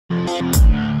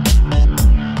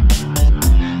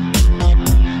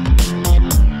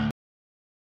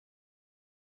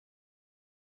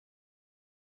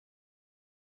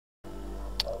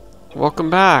Welcome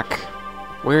back!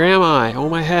 Where am I? Oh,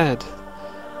 my head!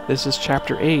 This is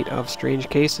Chapter 8 of Strange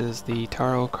Cases, the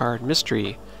Tarot Card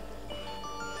Mystery.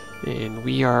 And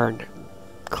we are...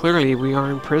 clearly, we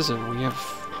are in prison. We have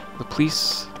the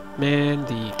policeman,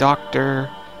 the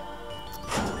doctor,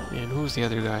 and who's the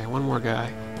other guy? One more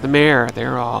guy. The mayor.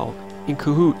 They're all in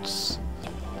cahoots. Is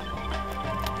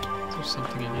there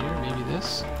something in here? Maybe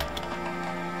this?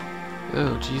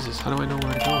 Oh, Jesus. How do I know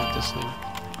where to go with this thing?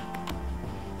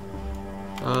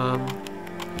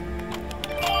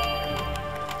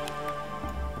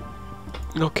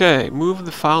 Okay, move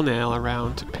the file nail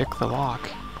around to pick the lock.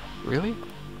 Really?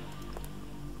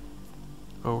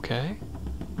 Okay.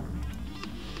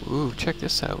 Ooh, check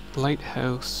this out.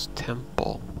 Lighthouse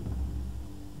Temple.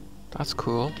 That's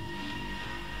cool.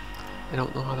 I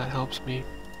don't know how that helps me.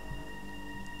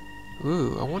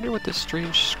 Ooh, I wonder what this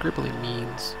strange scribbling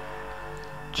means.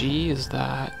 G is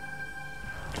that.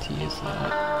 T is that.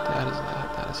 That is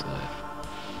that. That is that.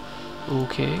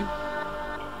 Okay.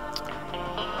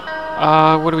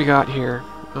 What do we got here?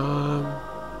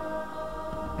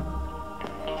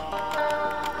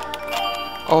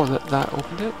 Oh, that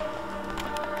opened it?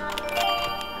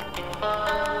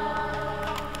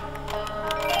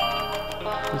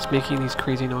 It's making these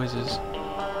crazy noises.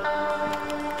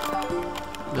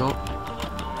 Nope.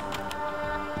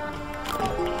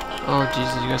 Oh,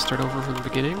 Jesus, you guys start over from the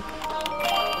beginning? I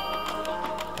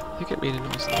think it made a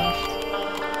noise left.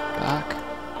 Back.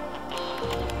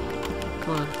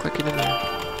 Come on, click it in there.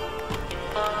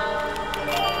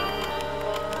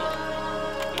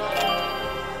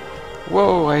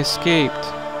 Whoa, I escaped.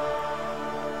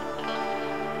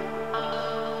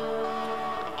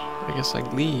 I guess I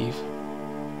leave.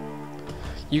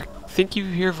 You think you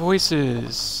hear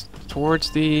voices towards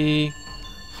the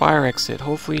fire exit.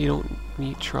 Hopefully you don't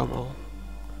meet trouble.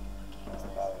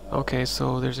 Okay,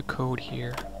 so there's a code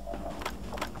here.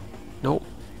 Nope,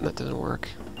 that doesn't work.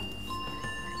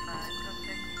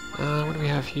 What do we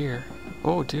have here?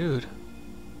 Oh, dude.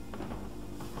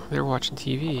 They're watching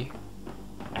TV.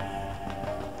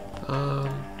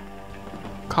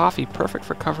 Coffee, perfect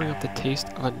for covering up the taste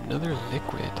of another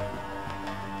liquid.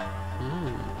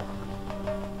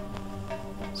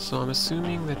 So I'm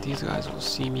assuming that these guys will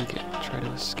see me try to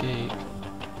escape.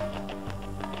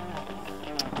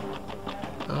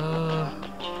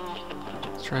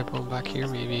 Let's try going back here,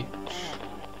 maybe.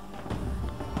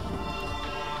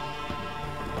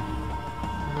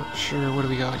 I'm not sure. What do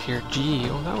we got here? G.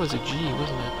 Oh, that was a G,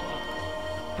 wasn't it?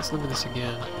 Let's look at this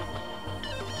again.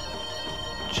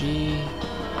 G.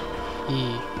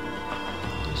 E.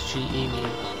 What does G E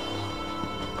mean?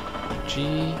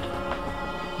 G.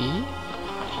 E?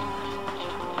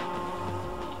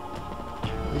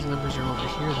 These numbers are over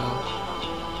here, though.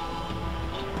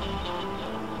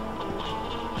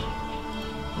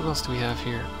 What else do we have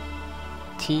here?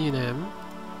 T and M.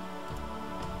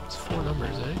 It's 4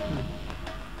 numbers, eh?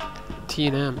 T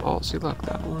and M. Oh, see, look,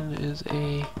 that one is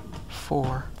a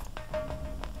 4.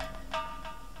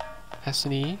 S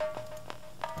and E.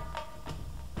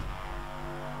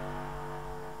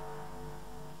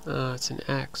 It's an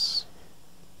X.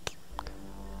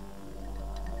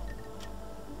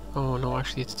 Oh no,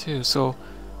 actually it's 2. So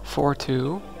 4,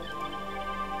 2.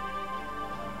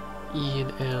 E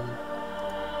and M.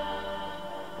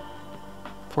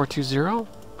 420?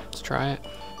 Let's try it.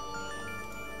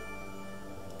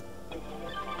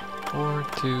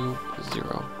 420.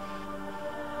 0.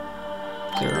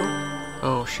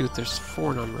 Oh shoot, there's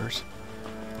 4 numbers.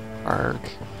 Arg.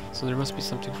 So there must be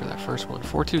something for that first one.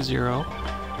 420.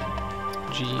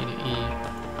 G and E.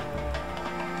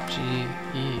 G,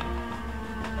 E.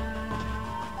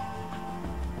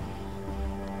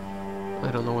 I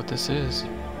don't know what this is.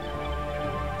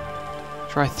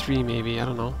 Try 3 maybe, I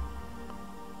don't know.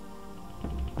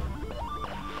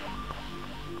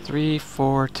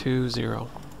 3420.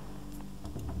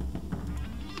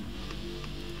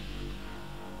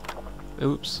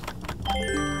 Oops.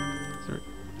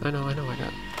 I know, I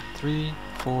got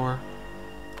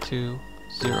 3420.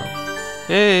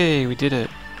 Hey, we did it.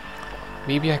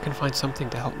 Maybe I can find something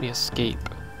to help me escape.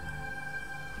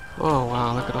 Oh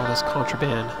wow, look at all this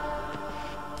contraband.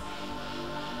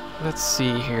 Let's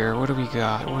see here, what do we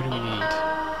got? What do we need?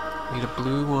 We need a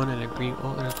blue one and a green.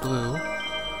 Oh, there's blue.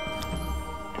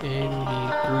 And we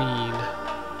need green.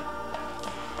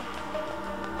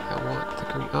 I want the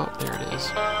green. Oh, there it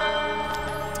is.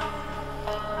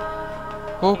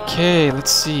 Okay, let's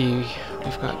see.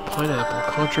 We've got pineapple,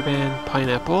 contraband,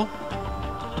 pineapple.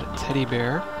 A teddy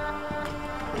bear.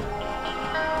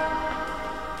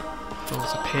 Oh,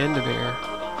 it's a panda bear.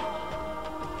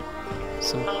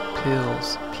 Some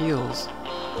peels.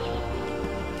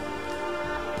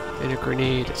 And a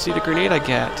grenade. See, the grenade I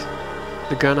get.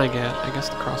 The gun I get. I guess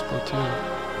the crossbow too.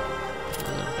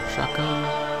 Shotgun.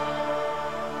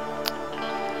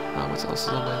 What else is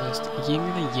on my list? Yin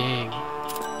and a yang.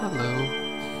 Hello.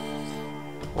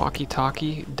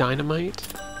 Walkie-talkie. Dynamite.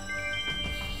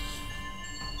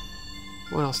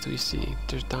 What else do we see?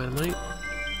 There's dynamite.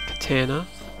 Katana.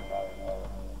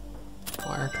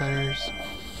 Wire cutters.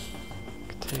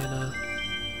 Katana.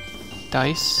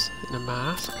 Dice and a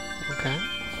mask. Okay.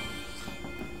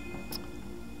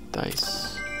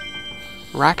 Dice.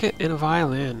 Racket and a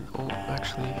violin. Oh,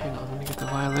 actually, hang on. Let me get the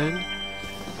violin.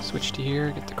 Switch to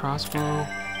here. Get the crossbow.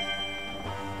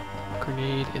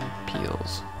 Grenade and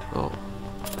peels. Oh.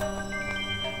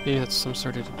 Maybe that's some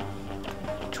sort of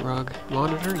drug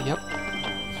monitor. Yep.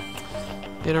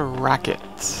 And a racket.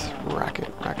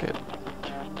 Racket.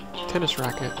 Tennis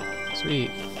racket. Sweet.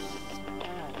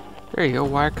 There you go,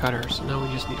 wire cutter. So now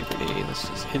we just need a grenade. Let's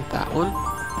just hint that one.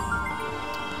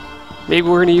 Maybe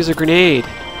we're gonna use a grenade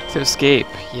to escape.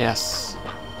 Yes.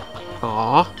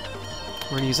 Aww.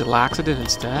 We're gonna use a laxative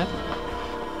instead.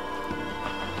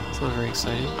 That's not very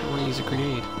exciting. I wanna use a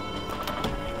grenade.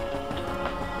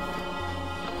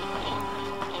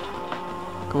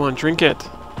 Come on, drink it.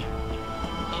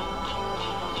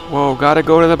 Whoa, gotta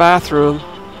go to the bathroom.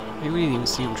 Maybe we didn't even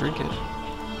see him drink it.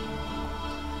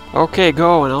 Okay,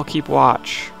 go, and I'll keep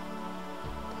watch.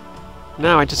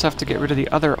 Now I just have to get rid of the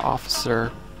other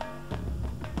officer.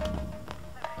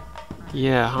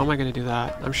 Yeah, how am I gonna do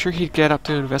that? I'm sure he'd get up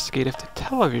to investigate if the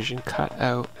television cut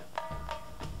out.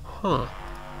 Huh.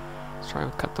 Let's try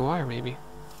and cut the wire, maybe.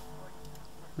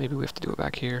 Maybe we have to do it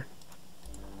back here.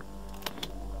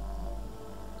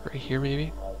 Right here,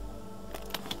 maybe?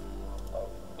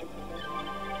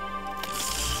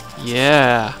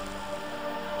 Yeah!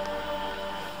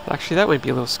 Actually, that might be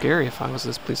a little scary if I was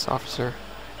this police officer.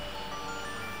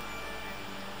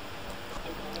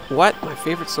 What? My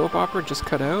favorite soap opera just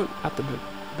cut out? At the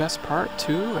best part,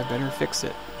 too? I better fix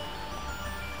it.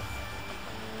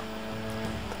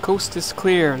 The coast is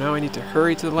clear. Now I need to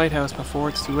hurry to the lighthouse before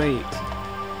it's too late.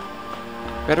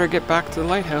 Better get back to the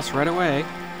lighthouse right away.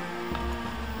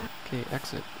 Okay,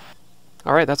 exit.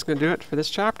 Alright, that's going to do it for this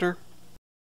chapter.